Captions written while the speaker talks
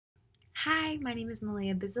Hi, my name is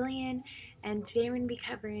Malaya Bizaillion, and today I'm going to be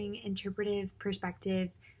covering interpretive perspective,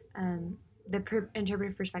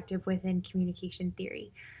 interpretive perspective within communication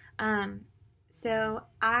theory. Um, so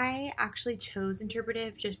I actually chose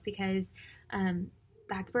interpretive just because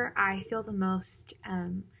that's where I feel the most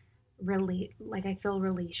I feel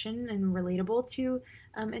relation and relatable to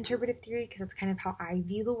interpretive theory because that's kind of how I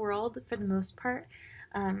view the world for the most part.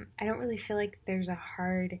 I don't really feel like there's a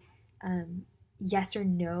hard um, yes or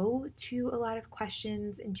no to a lot of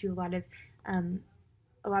questions and to a lot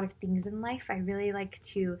of things in life. I really like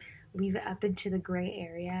to leave it up into the gray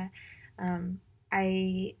area. Um,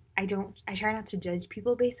 I try not to judge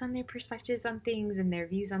people based on their perspectives on things and their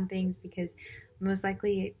views on things because most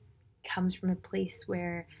likely it comes from a place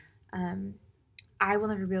where um, I will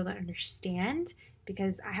never be able to understand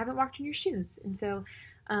because I haven't walked in your shoes. And so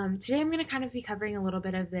today I'm going to kind of be covering a little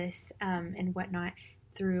bit of this and whatnot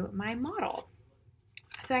through my model.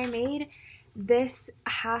 So I made this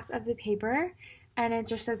half of the paper and it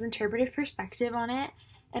just says interpretive perspective on it.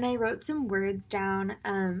 And I wrote some words down.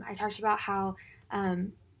 I talked about how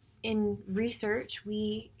in research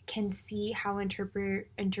we can see how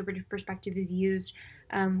interpretive perspective is used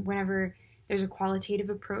whenever there's a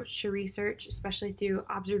qualitative approach to research, especially through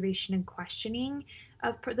observation and questioning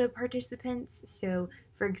of the participants. So,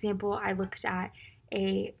 for example, I looked at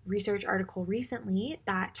a research article recently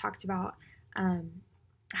that talked about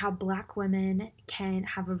how Black women can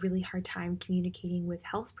have a really hard time communicating with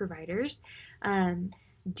health providers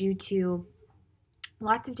due to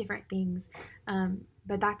lots of different things.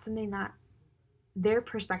 But that's something that their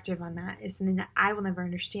perspective on that is something that I will never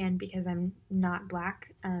understand because I'm not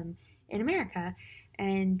Black in America.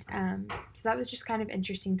 And so that was just kind of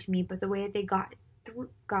interesting to me. But the way they got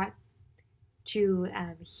to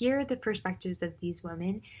hear the perspectives of these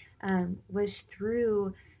women was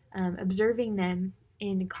through observing them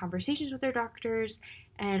in conversations with their doctors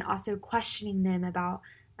and also questioning them about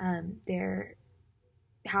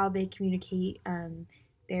how they communicate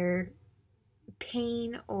their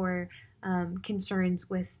pain or concerns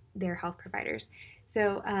with their health providers.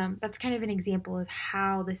 So that's kind of an example of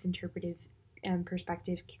how this interpretive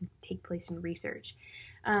perspective can take place in research.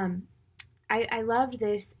 I loved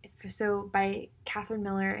this. So by Catherine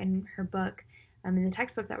Miller in her book, in the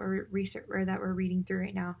textbook that we're reading through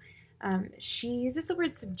right now, she uses the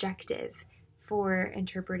word subjective for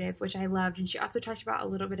interpretive, which I loved. And she also talked about a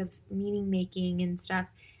little bit of meaning making and stuff.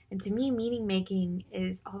 And to me, meaning making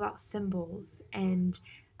is all about symbols and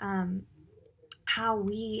how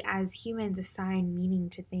we as humans assign meaning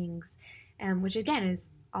to things, which again is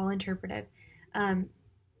all interpretive.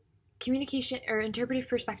 Communication or interpretive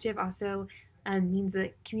perspective also means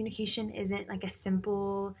that communication isn't like a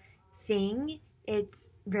simple thing. It's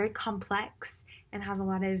very complex and has a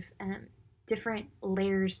lot of different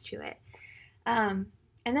layers to it. And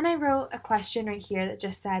then I wrote a question right here that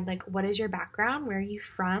just said, like, what is your background? Where are you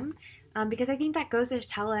from? Because I think that goes to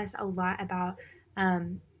tell us a lot about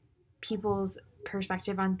people's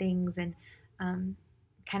perspective on things and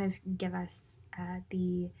kind of give us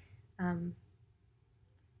the I'm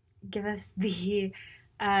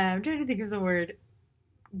trying to think of the word,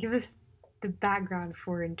 give us the background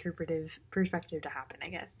for interpretive perspective to happen, I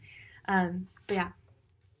guess. But yeah.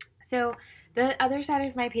 So the other side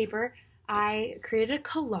of my paper, I created a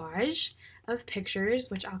collage of pictures,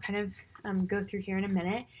 which I'll kind of go through here in a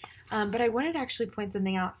minute. But I wanted to actually point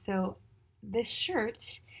something out. So this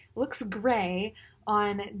shirt looks gray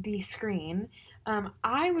on the screen.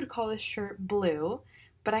 I would call this shirt blue,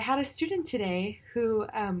 but I had a student today who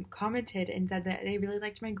commented and said that they really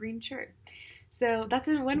liked my green shirt. So that's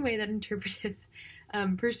one way that interpretive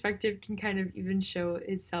perspective can kind of even show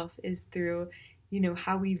itself is through,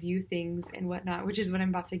 how we view things and whatnot, which is what I'm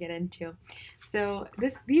about to get into. So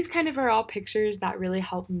these kind of are all pictures that really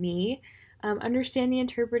help me understand the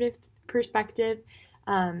interpretive perspective.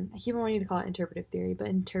 I keep wanting to call it interpretive theory, but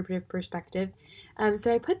interpretive perspective.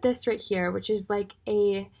 So I put this right here, which is like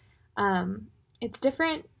it's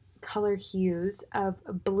different color hues of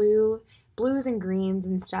blues and greens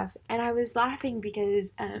and stuff. And I was laughing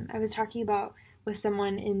because I was talking with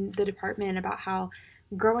someone in the department about how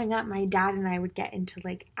growing up, my dad and I would get into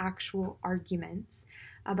like actual arguments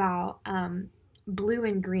about blue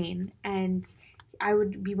and green. And I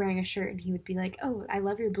would be wearing a shirt and he would be like, "Oh, I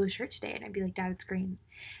love your blue shirt today." And I'd be like, "Dad, it's green."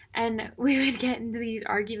 And we would get into these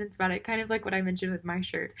arguments about it, kind of like what I mentioned with my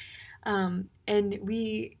shirt. And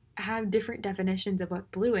we have different definitions of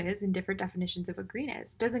what blue is and different definitions of what green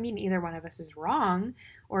is. Doesn't mean either one of us is wrong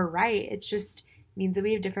or right. It just means that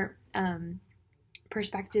we have different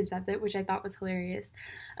perspectives of it, which I thought was hilarious.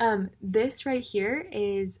 This right here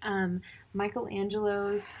is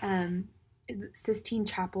Michelangelo's Sistine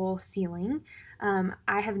Chapel ceiling.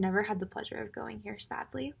 I have never had the pleasure of going here,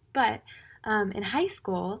 sadly, but in high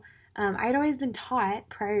school, I'd always been taught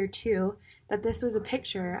prior to that this was a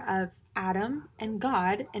picture of Adam and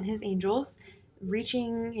God and his angels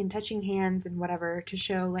reaching and touching hands and whatever to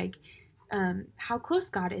show like how close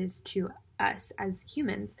God is to us as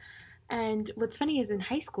humans. And what's funny is in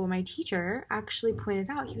high school, my teacher actually pointed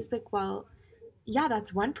out, he was like, well, yeah,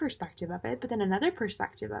 that's one perspective of it, but then another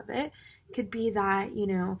perspective of it could be that, you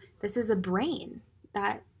know, this is a brain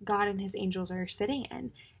that God and his angels are sitting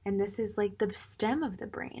in, and this is like the stem of the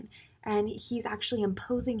brain, and he's actually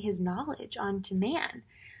imposing his knowledge onto man.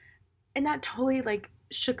 And that totally like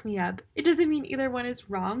shook me up. It doesn't mean either one is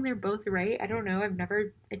wrong. They're both right. I don't know.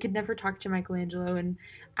 I could never talk to Michelangelo and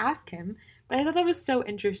ask him, but I thought that was so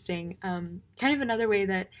interesting. Kind of another way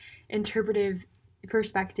that interpretive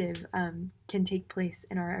perspective can take place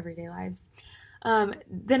in our everyday lives.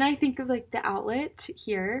 Then I think of like the outlet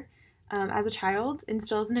here. As a child and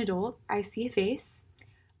still as an adult, I see a face.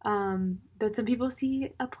 But some people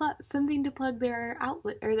see something to plug their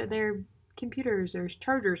outlet or their computers or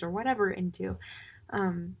chargers or whatever into.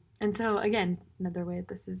 And so again, another way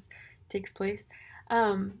this takes place.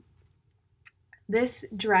 This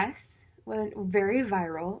dress went very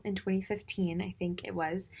viral in 2015, I think it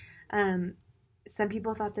was. Some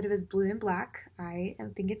people thought that it was blue and black. I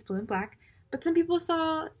think it's blue and black. But some people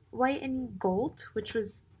saw white and gold, which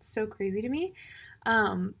was so crazy to me.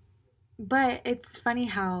 But it's funny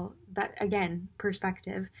how that, again,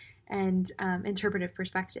 perspective and interpretive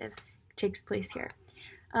perspective takes place here.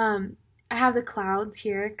 I have the clouds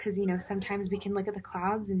here because, you know, sometimes we can look at the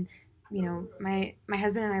clouds and, you know, my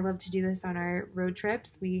husband and I love to do this on our road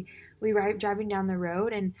trips. We ride driving down the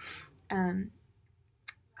road and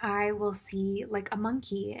I will see like a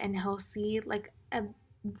monkey and he'll see like a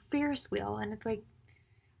Ferris wheel, and it's like,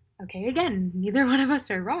 okay, again, neither one of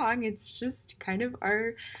us are wrong. It's just kind of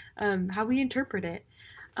our how we interpret it.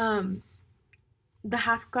 The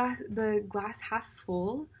glass half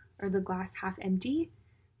full or the glass half empty.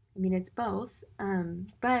 I mean, it's both.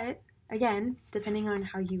 But again, depending on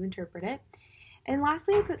how you interpret it. And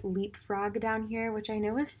lastly, I put leapfrog down here, which I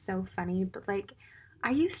know is so funny, but like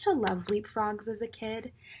I used to love leapfrogs as a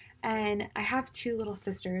kid. And I have two little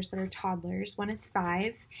sisters that are toddlers. One is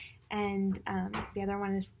 5 and the other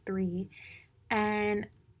one is 3. And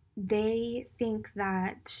they think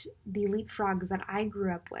that the leapfrogs that I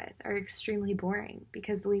grew up with are extremely boring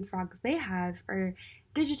because the leapfrogs they have are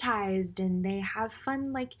digitized and they have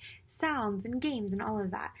fun like sounds and games and all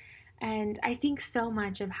of that. And I think so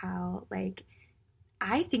much of how like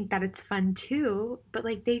I think that it's fun too, but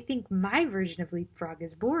like they think my version of leapfrog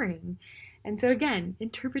is boring. And so again,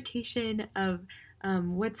 interpretation of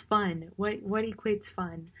what's fun, what equates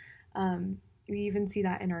fun. We even see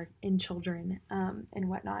that in children and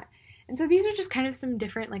whatnot. And so these are just kind of some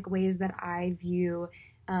different like ways that I view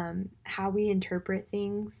how we interpret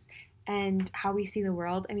things and how we see the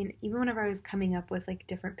world. I mean, even whenever I was coming up with like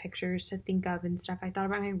different pictures to think of and stuff, I thought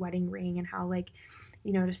about my wedding ring and how like,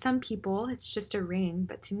 you know, to some people it's just a ring,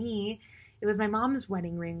 but to me, it was my mom's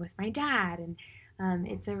wedding ring with my dad, and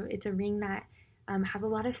it's a ring that has a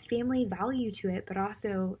lot of family value to it, but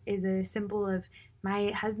also is a symbol of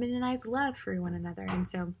my husband and I's love for one another. And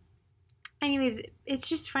so, anyways, it's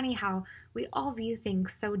just funny how we all view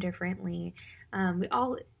things so differently. We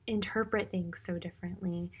all interpret things so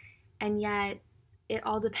differently, and yet it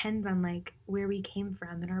all depends on like where we came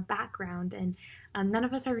from and our background. And none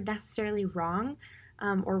of us are necessarily wrong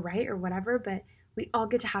or right or whatever, but we all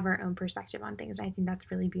get to have our own perspective on things. I think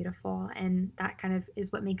that's really beautiful, and that kind of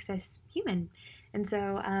is what makes us human. And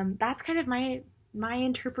so that's kind of my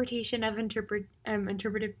interpretation of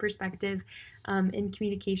interpretive perspective in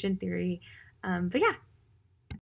communication theory. But yeah,